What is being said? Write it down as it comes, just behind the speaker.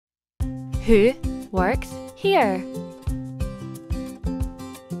Who works here?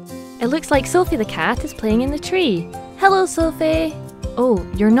 It looks like Sophie the cat is playing in the tree. Hello, Sophie! Oh,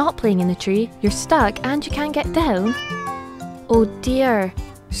 you're not playing in the tree. You're stuck and you can't get down. Oh dear,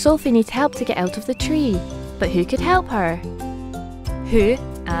 Sophie needs help to get out of the tree. But who could help her? Who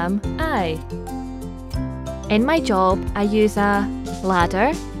am I? In my job, I use a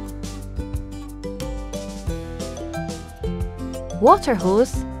ladder, water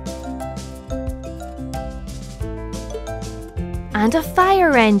hose, and a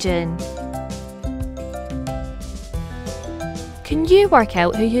fire engine. Can you work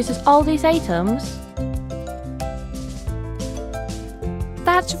out who uses all these items?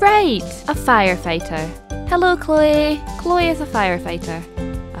 That's right, a firefighter. Hello, Chloe. Chloe is a firefighter.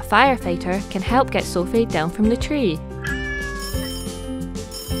 A firefighter can help get Sophie down from the tree.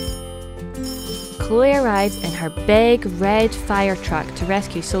 Chloe arrives in her big red fire truck to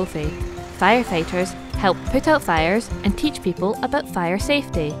rescue Sophie. Firefighters help put out fires and teach people about fire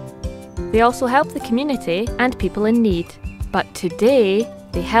safety. They also help the community and people in need. But today,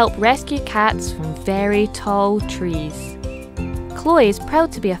 they help rescue cats from very tall trees. Chloe is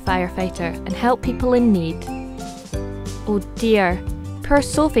proud to be a firefighter and help people in need. Oh dear, poor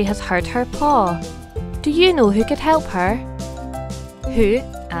Sophie has hurt her paw. Do you know who could help her? Who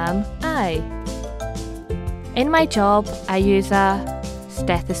am I? In my job, I use a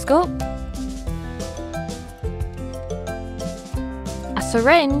stethoscope, a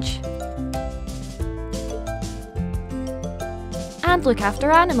syringe, and look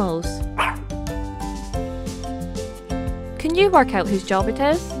after animals. Can you work out whose job it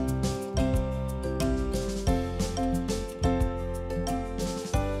is?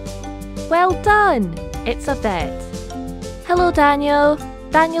 Well done! It's a vet. Hello, Daniel.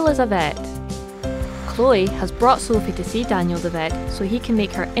 Daniel is a vet. Chloe has brought Sophie to see Daniel the vet so he can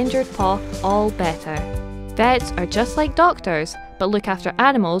make her injured paw all better. Vets are just like doctors, but look after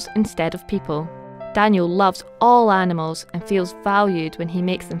animals instead of people. Daniel loves all animals and feels valued when he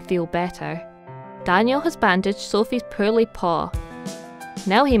makes them feel better. Daniel has bandaged Sophie's poorly paw.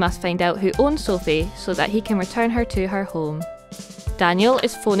 Now he must find out who owns Sophie so that he can return her to her home. Daniel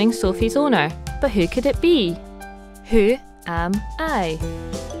is phoning Sophie's owner, but who could it be? Who am I?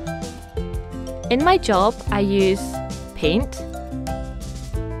 In my job, I use paint,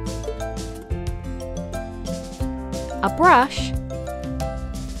 a brush,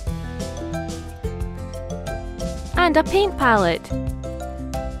 and a paint palette.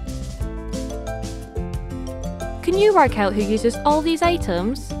 Can you work out who uses all these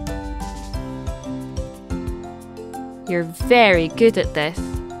items? You're very good at this.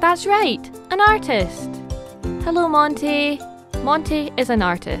 That's right, an artist. Hello, Monty. Monty is an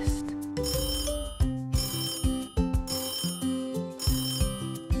artist.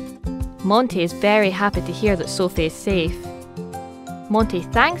 Monty is very happy to hear that Sophie is safe. Monty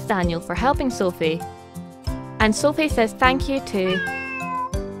thanks Daniel for helping Sophie. And Sophie says thank you too.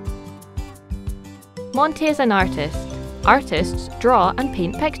 Monty is an artist. Artists draw and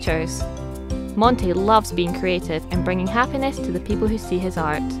paint pictures. Monty loves being creative and bringing happiness to the people who see his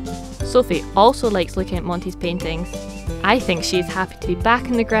art. Sophie also likes looking at Monty's paintings. I think she's happy to be back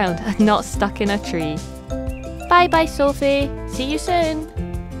in the ground and not stuck in a tree. Bye bye, Sophie. See you soon.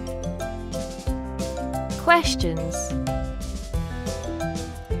 Questions.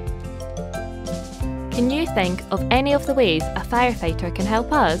 Can you think of any of the ways a firefighter can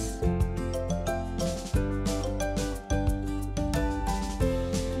help us?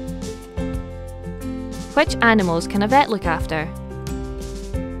 Which animals can a vet look after?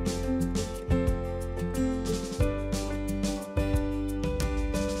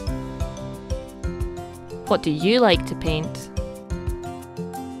 What do you like to paint?